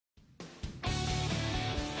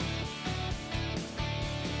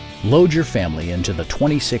Load your family into the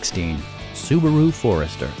 2016 Subaru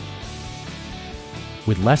Forester.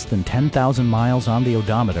 With less than 10,000 miles on the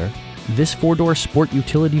odometer, this four-door sport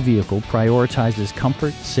utility vehicle prioritizes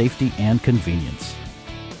comfort, safety, and convenience.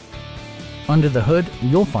 Under the hood,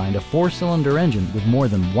 you'll find a four-cylinder engine with more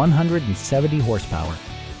than 170 horsepower.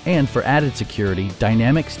 And for added security,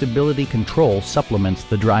 dynamic stability control supplements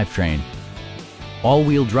the drivetrain.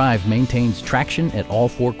 All-wheel drive maintains traction at all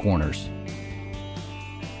four corners.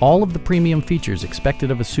 All of the premium features expected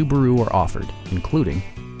of a Subaru are offered, including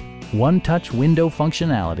one-touch window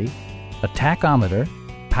functionality, a tachometer,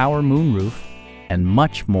 power moonroof, and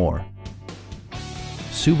much more.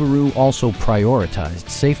 Subaru also prioritized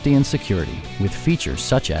safety and security with features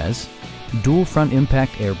such as dual front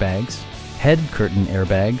impact airbags, head curtain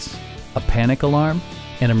airbags, a panic alarm,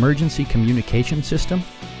 an emergency communication system,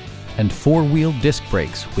 and four-wheel disc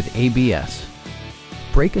brakes with ABS.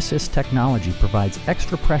 Brake Assist technology provides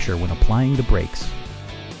extra pressure when applying the brakes.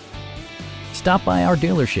 Stop by our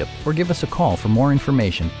dealership or give us a call for more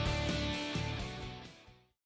information.